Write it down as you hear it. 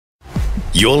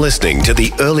You're listening to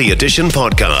the Early Edition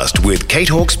podcast with Kate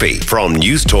Hawkesby from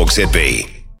News Talk ZB.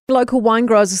 Local Wine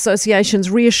Growers Associations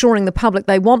reassuring the public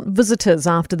they want visitors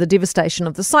after the devastation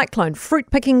of the cyclone.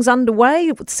 Fruit pickings underway.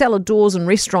 Cellar doors and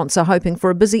restaurants are hoping for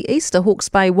a busy Easter. Hawke's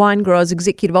Bay Wine Growers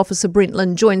Executive Officer Brent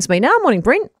Linn joins me now. Morning,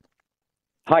 Brent.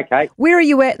 Hi, Kate. Where are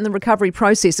you at in the recovery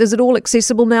process? Is it all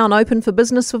accessible now and open for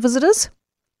business for visitors?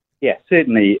 Yeah,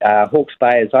 certainly. Hawke's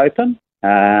Bay is open,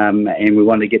 and we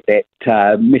want to get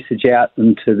that message out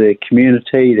into the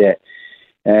community that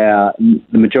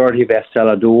the majority of our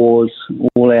cellar doors,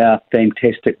 all our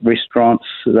fantastic restaurants,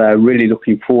 they're really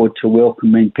looking forward to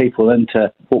welcoming people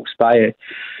into Hawke's Bay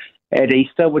at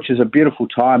Easter, which is a beautiful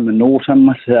time in autumn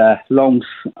with long,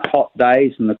 hot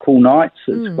days and the cool nights.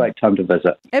 It's a great time to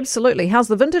visit. Absolutely. How's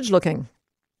the vintage looking?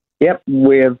 Yep,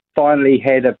 we've finally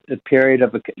had a period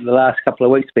of the last couple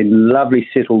of weeks, been lovely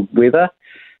settled weather,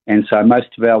 and so most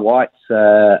of our whites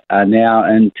are now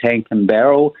in tank and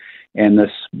barrel, and this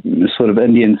sort of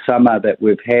Indian summer that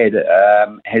we've had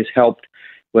has helped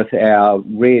with our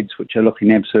reds, which are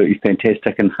looking absolutely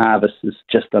fantastic, and harvest is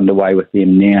just underway with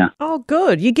them now. Oh,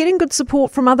 good. You're getting good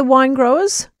support from other wine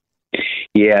growers?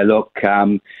 Yeah, look,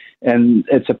 and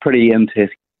it's a pretty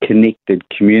interconnected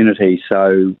community,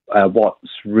 so what's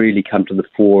really come to the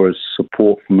fore is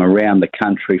support from around the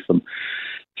country, from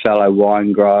fellow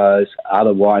wine growers,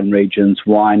 other wine regions,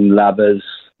 wine lovers,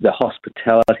 the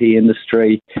hospitality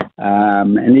industry,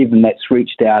 and even that's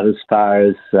reached out as far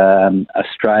as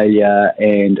Australia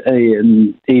and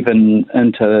even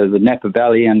into the Napa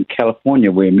Valley and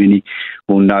California, where many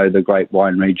will know the great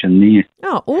wine region there.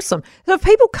 Oh, awesome. So if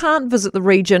people can't visit the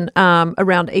region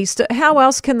around Easter, how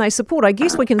else can they support? I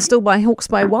guess we can still buy Hawke's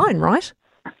Bay wine, right?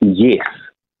 Yes.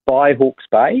 Buy Hawke's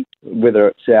Bay, whether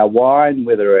it's our wine,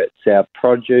 whether it's our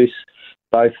produce,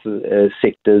 both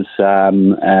sectors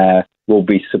will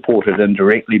be supported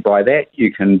indirectly by that.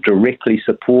 You can directly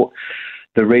support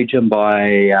the region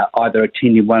by either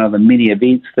attending one of the many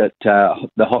events that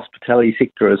the hospitality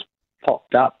sector has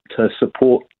popped up to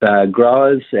support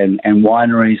growers and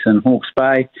wineries in Hawke's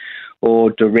Bay,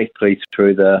 or directly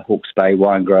through the Hawke's Bay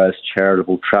Wine Growers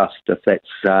Charitable Trust, if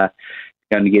that's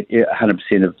going to get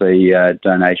 100% of the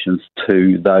donations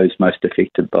to those most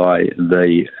affected by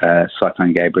the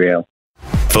Cyclone Gabrielle.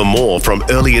 For more from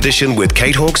Early Edition with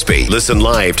Kate Hawkesby, listen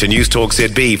live to News Talk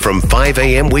ZB from 5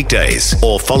 a.m. weekdays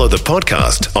or follow the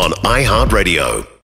podcast on iHeartRadio.